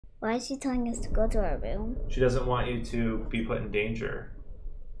Why is she telling us to go to our room? She doesn't want you to be put in danger.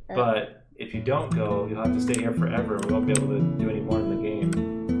 But if you don't go, you'll have to stay here forever. We won't be able to do any more in the game.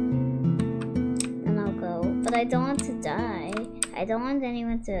 Then I'll go. But I don't want to die. I don't want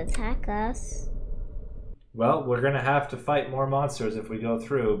anyone to attack us. Well, we're going to have to fight more monsters if we go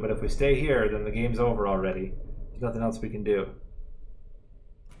through, but if we stay here, then the game's over already. There's nothing else we can do.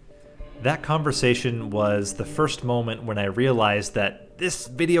 That conversation was the first moment when I realized that this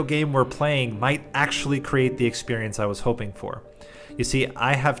video game we're playing might actually create the experience I was hoping for. You see,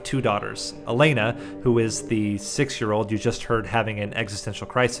 I have two daughters, Elena, who is the 6-year-old you just heard having an existential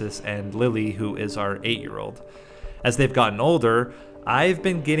crisis, and Lily, who is our 8-year-old. As they've gotten older, I've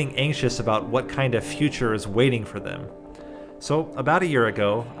been getting anxious about what kind of future is waiting for them. So about a year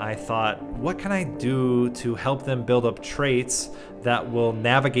ago, I thought, what can I do to help them build up traits that will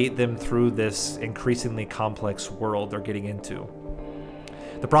navigate them through this increasingly complex world they're getting into?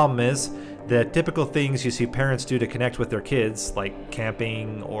 The problem is, the typical things you see parents do to connect with their kids, like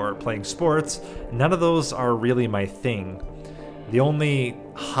camping or playing sports, none of those are really my thing. The only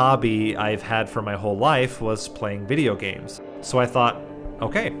hobby I've had for my whole life was playing video games. So I thought,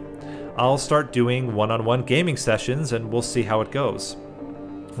 okay, I'll start doing one-on-one gaming sessions and we'll see how it goes.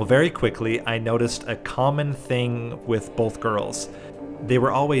 Well, very quickly, I noticed a common thing with both girls. They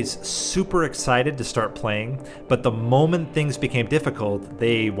were always super excited to start playing, but the moment things became difficult,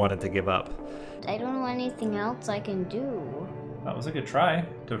 they wanted to give up. I don't know anything else I can do. That was a good try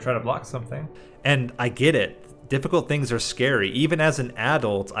to block something. And I get it. Difficult things are scary. Even as an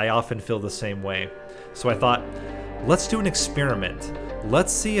adult, I often feel the same way. So I thought, let's do an experiment.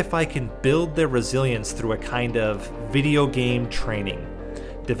 Let's see if I can build their resilience through a kind of video game training.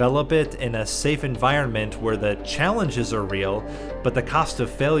 Develop it in a safe environment where the challenges are real, but the cost of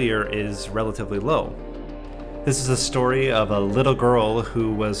failure is relatively low. This is a story of a little girl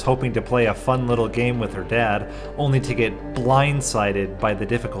who was hoping to play a fun little game with her dad, only to get blindsided by the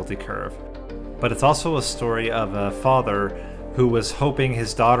difficulty curve. But it's also a story of a father who was hoping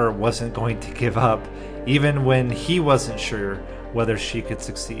his daughter wasn't going to give up, even when he wasn't sure whether she could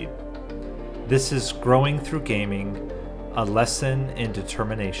succeed. This is Growing Through Gaming, a lesson in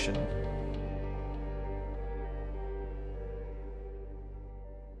determination.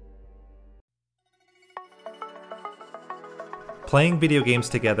 Playing video games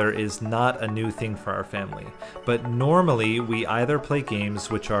together is not a new thing for our family, but normally we either play games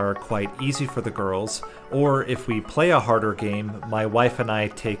which are quite easy for the girls, or if we play a harder game, my wife and I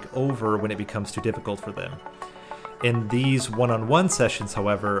take over when it becomes too difficult for them. In these one-on-one sessions,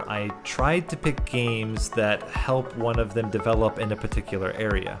 however, I tried to pick games that help one of them develop in a particular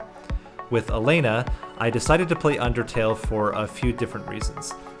area. With Elena, I decided to play Undertale for a few different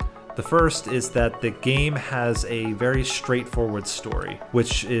reasons. The first is that the game has a very straightforward story,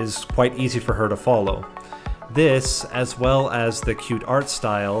 which is quite easy for her to follow. This, as well as the cute art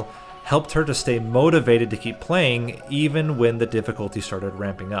style, helped her to stay motivated to keep playing even when the difficulty started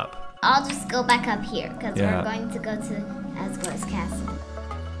ramping up. I'll just go back up here, because we're going to go to Asgore's castle.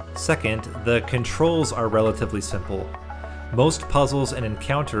 Second, the controls are relatively simple. Most puzzles and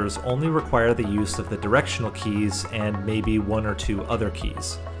encounters only require the use of the directional keys and maybe one or two other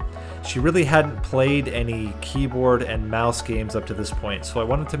keys. She really hadn't played any keyboard and mouse games up to this point, so I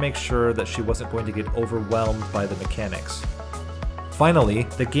wanted to make sure that she wasn't going to get overwhelmed by the mechanics. Finally,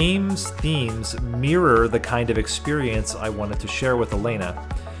 the game's themes mirror the kind of experience I wanted to share with Elena.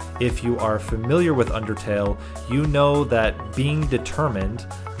 If you are familiar with Undertale, you know that being determined,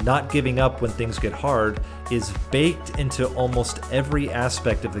 not giving up when things get hard, is baked into almost every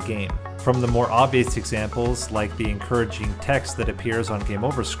aspect of the game. From the more obvious examples, like the encouraging text that appears on game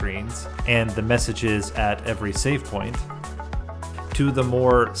over screens, and the messages at every save point, to the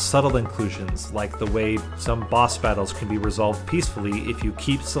more subtle inclusions, like the way some boss battles can be resolved peacefully if you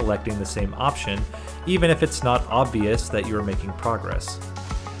keep selecting the same option, even if it's not obvious that you're making progress.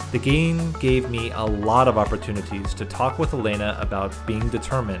 The game gave me a lot of opportunities to talk with Elena about being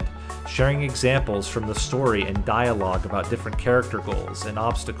determined, sharing examples from the story and dialogue about different character goals and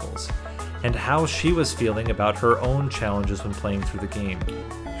obstacles, and how she was feeling about her own challenges when playing through the game.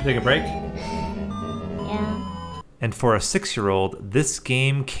 Take a break? Yeah. And for a 6-year-old, this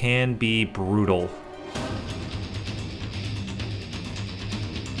game can be brutal.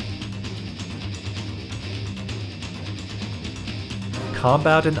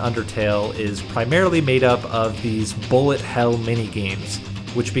 Combat in Undertale is primarily made up of these bullet hell mini-games,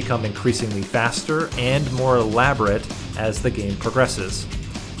 which become increasingly faster and more elaborate as the game progresses.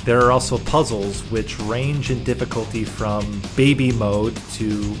 There are also puzzles which range in difficulty from baby mode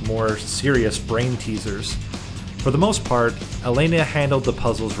to more serious brain teasers. For the most part, Elena handled the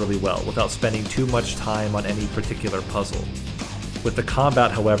puzzles really well without spending too much time on any particular puzzle. With the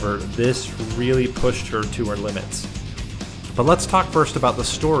combat, however, this really pushed her to her limits. But let's talk first about the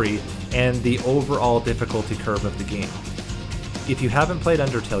story and the overall difficulty curve of the game. If you haven't played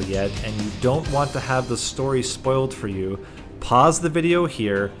Undertale yet and you don't want to have the story spoiled for you, pause the video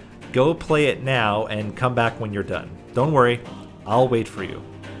here, go play it now, and come back when you're done. Don't worry, I'll wait for you.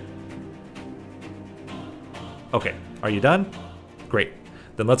 Okay, are you done? Great,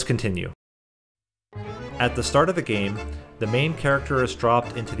 then let's continue. At the start of the game, the main character is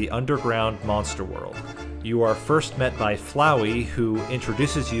dropped into the underground monster world. You are first met by Flowey, who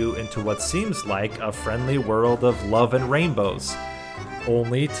introduces you into what seems like a friendly world of love and rainbows,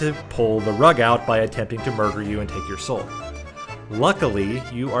 only to pull the rug out by attempting to murder you and take your soul. Luckily,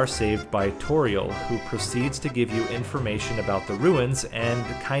 you are saved by Toriel, who proceeds to give you information about the ruins and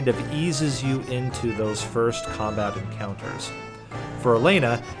kind of eases you into those first combat encounters. For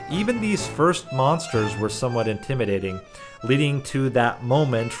Elena, even these first monsters were somewhat intimidating, leading to that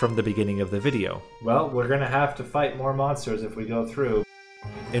moment from the beginning of the video. Well, we're gonna have to fight more monsters if we go through.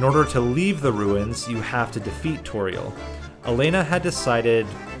 In order to leave the ruins, you have to defeat Toriel. Elena had decided,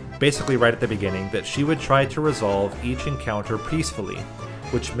 basically right at the beginning, that she would try to resolve each encounter peacefully,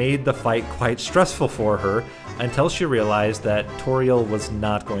 which made the fight quite stressful for her until she realized that Toriel was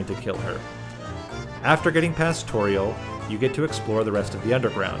not going to kill her. After getting past Toriel, you get to explore the rest of the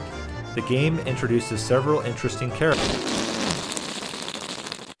underground. The game introduces several interesting characters.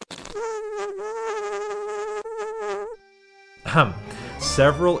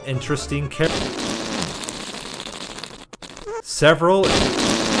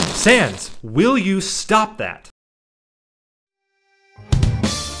 Sans, will you stop that?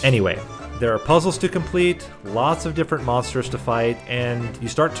 Anyway, there are puzzles to complete, lots of different monsters to fight, and you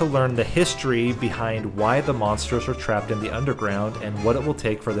start to learn the history behind why the monsters are trapped in the underground and what it will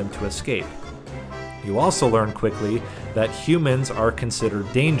take for them to escape. You also learn quickly that humans are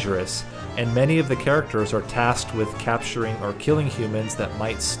considered dangerous, and many of the characters are tasked with capturing or killing humans that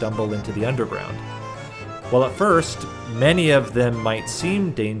might stumble into the underground. While at first, many of them might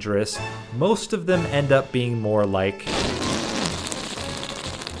seem dangerous, most of them end up being more like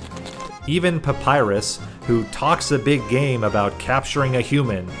even Papyrus, who talks a big game about capturing a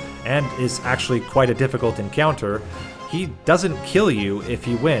human, and is actually quite a difficult encounter. He doesn't kill you if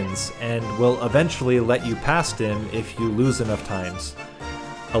he wins, and will eventually let you past him if you lose enough times.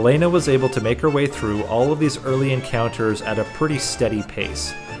 Elena was able to make her way through all of these early encounters at a pretty steady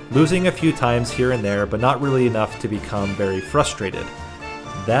pace, losing a few times here and there, but not really enough to become very frustrated.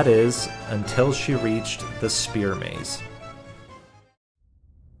 That is, until she reached the Spear Maze.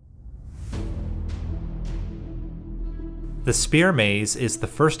 The Spear Maze is the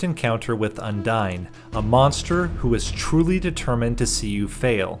first encounter with Undyne, a monster who is truly determined to see you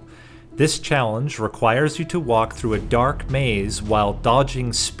fail. This challenge requires you to walk through a dark maze while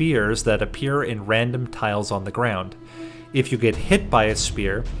dodging spears that appear in random tiles on the ground. If you get hit by a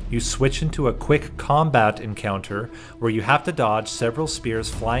spear, you switch into a quick combat encounter where you have to dodge several spears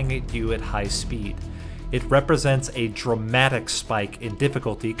flying at you at high speed. It represents a dramatic spike in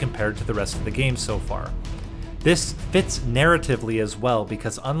difficulty compared to the rest of the game so far. This fits narratively as well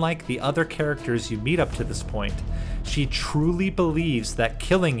because unlike the other characters you meet up to this point, she truly believes that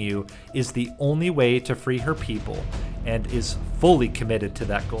killing you is the only way to free her people and is fully committed to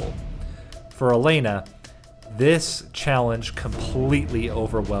that goal. For Elena, this challenge completely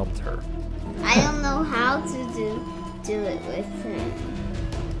overwhelmed her. I don't know how to do it with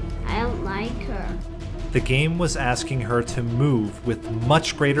her. I don't like her. The game was asking her to move with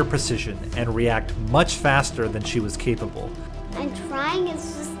much greater precision and react much faster than she was capable. I'm trying,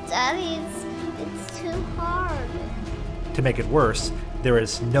 it's just Daddy, it's too hard. To make it worse, there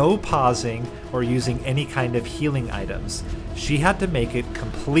is no pausing or using any kind of healing items. She had to make it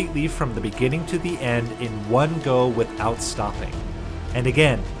completely from the beginning to the end in one go without stopping. And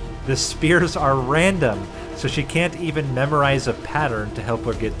again, the spears are random, so she can't even memorize a pattern to help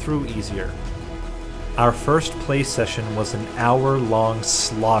her get through easier. Our first play session was an hour-long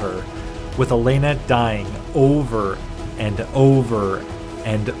slaughter, with Elena dying over and over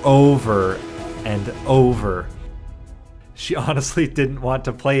and over and over. She honestly didn't want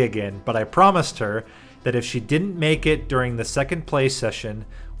to play again, but I promised her that if she didn't make it during the second play session,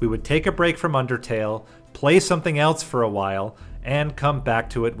 we would take a break from Undertale, play something else for a while, and come back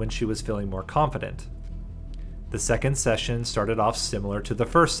to it when she was feeling more confident. The second session started off similar to the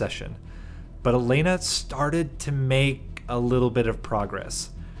first session, but Elena started to make a little bit of progress.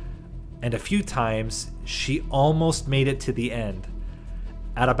 And a few times, she almost made it to the end.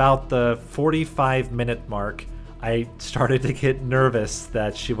 At about the 45-minute mark, I started to get nervous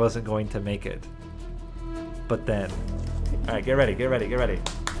that she wasn't going to make it. But then... Alright, get ready, get ready, get ready.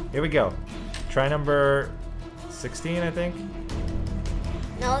 Here we go. Try number 16, I think?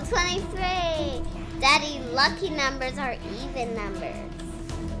 No, 23. Daddy, lucky numbers are even numbers.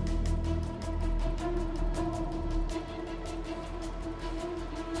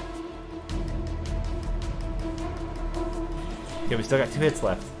 Okay, we still got 2 hits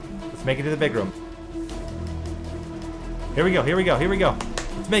left. Let's make it to the big room. Here we go, here we go, here we go.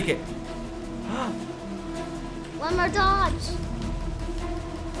 Let's make it. One more dodge.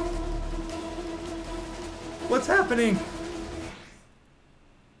 What's happening?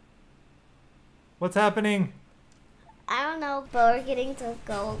 What's happening? I don't know, but we're getting to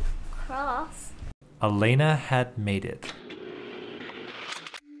go across. Elena had made it.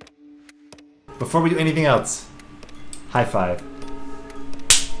 Before we do anything else, high five.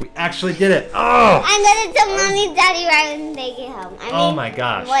 We actually did it. Oh! I'm gonna tell mommy and daddy right when they get home. I mean, oh my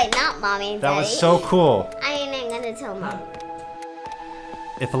gosh. Wait, not mommy and daddy. That was so cool. I mean, I'm gonna tell mom.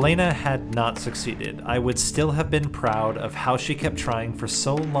 If Elena had not succeeded, I would still have been proud of how she kept trying for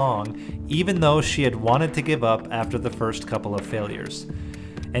so long, even though she had wanted to give up after the first couple of failures.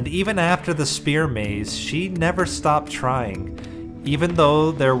 And even after the spear maze, she never stopped trying, even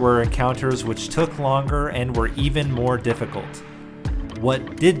though there were encounters which took longer and were even more difficult.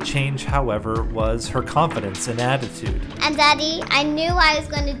 What did change, however, was her confidence and attitude. And Daddy, I knew I was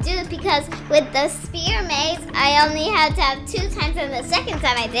going to do it because with the spear maze, I only had to have 2 times, and the second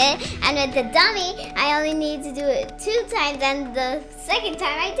time I did it. And with the dummy, I only needed to do it 2 times, and the second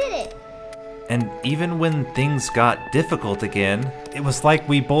time I did it. And even when things got difficult again, it was like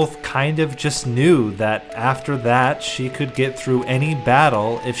we both kind of just knew that after that she could get through any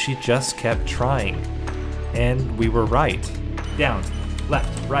battle if she just kept trying. And we were right. Down.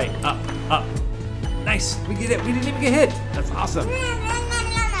 Left, right, up, up. Nice, we did it. We didn't even get hit. That's awesome.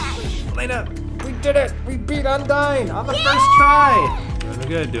 Elena, we did it. We beat Undyne on the first try. Doing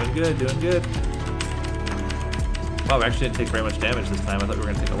good, doing good, doing good. Wow, we actually didn't take very much damage this time. I thought we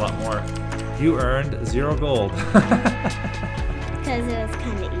were gonna take a lot more. You earned 0 gold. Because it was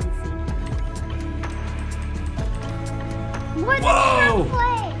kind of easy. More than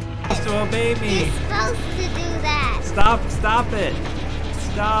halfway. Just to obey me. You're supposed to do that. Stop it.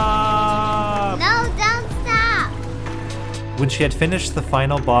 Stop! No, don't stop! When she had finished the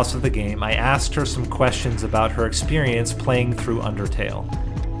final boss of the game, I asked her some questions about her experience playing through Undertale.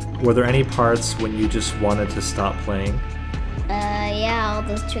 Were there any parts when you just wanted to stop playing? Yeah, all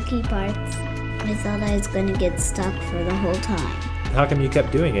those tricky parts. I thought I was gonna get stuck for the whole time. How come you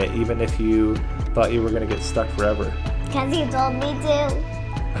kept doing it, even if you thought you were gonna get stuck forever? Because you told me to.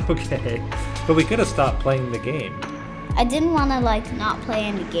 Okay, but we could have stopped playing the game. I didn't want to, not play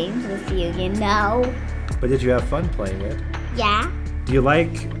any games with you, you know? But did you have fun playing it? Yeah. Do you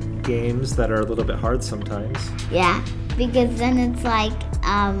like games that are a little bit hard sometimes? Yeah, because then it's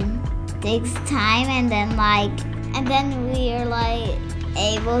takes time and then we are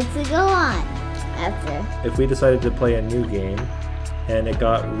able to go on after. If we decided to play a new game and it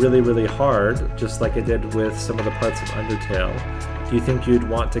got really, really hard, just like it did with some of the parts of Undertale, do you think you'd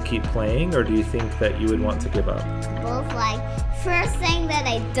want to keep playing, or do you think that you would want to give up? Both, first saying that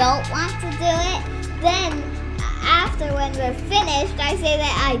I don't want to do it, then after when we're finished, I say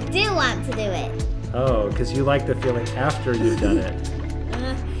that I do want to do it. Oh, because you like the feeling after you've done it.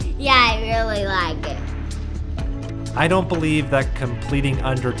 Yeah, I really like it. I don't believe that completing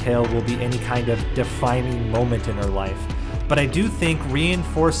Undertale will be any kind of defining moment in her life, but I do think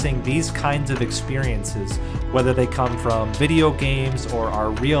reinforcing these kinds of experiences, whether they come from video games or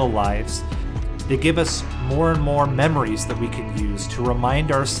our real lives, they give us more and more memories that we can use to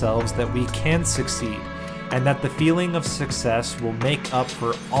remind ourselves that we can succeed, and that the feeling of success will make up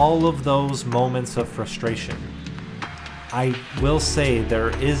for all of those moments of frustration. I will say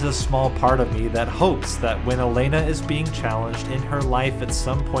there is a small part of me that hopes that when Elena is being challenged in her life at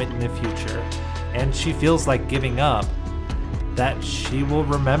some point in the future, and she feels like giving up, that she will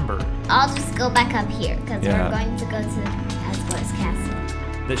remember. I'll just go back up here, because we're going to go to Asgore's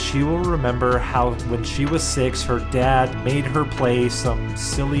castle. That she will remember how when she was 6, her dad made her play some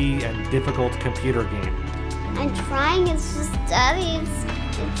silly and difficult computer game. I'm trying, it's just, Daddy,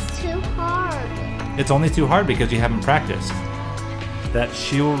 it's too hard. It's only too hard because you haven't practiced. That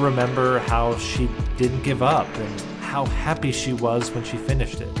she will remember how she didn't give up and how happy she was when she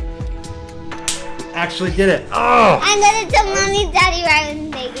finished it. Actually did it. Oh! I'm gonna tell Mommy and Daddy right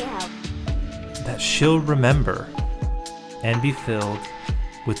when they get home. That she'll remember and be filled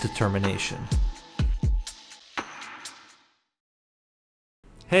with determination.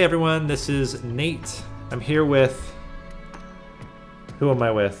 Hey everyone, this is Nate I'm here with... Who am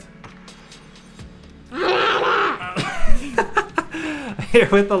I with? I'm here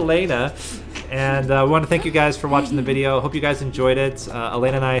with Elena. And we want to thank you guys for watching the video. Hope you guys enjoyed it.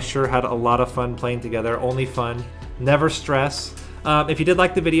 Elena and I sure had a lot of fun playing together. Only fun, never stress. If you did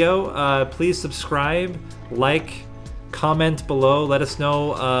like the video, please subscribe, like, comment below. Let us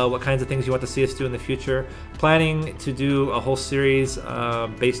know what kinds of things you want to see us do in the future. Planning to do a whole series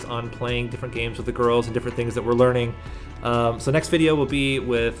based on playing different games with the girls and different things that we're learning. So next video will be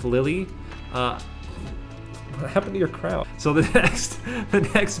with Lily. What happened to your crown? So the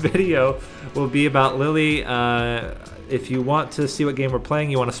next video will be about Lily. If you want to see what game we're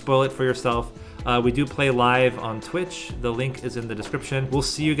playing, you want to spoil it for yourself, we do play live on Twitch. The link is in the description. We'll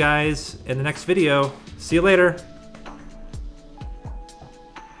see you guys in the next video. See you later.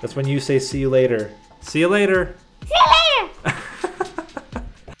 That's when you say see you later. See you later.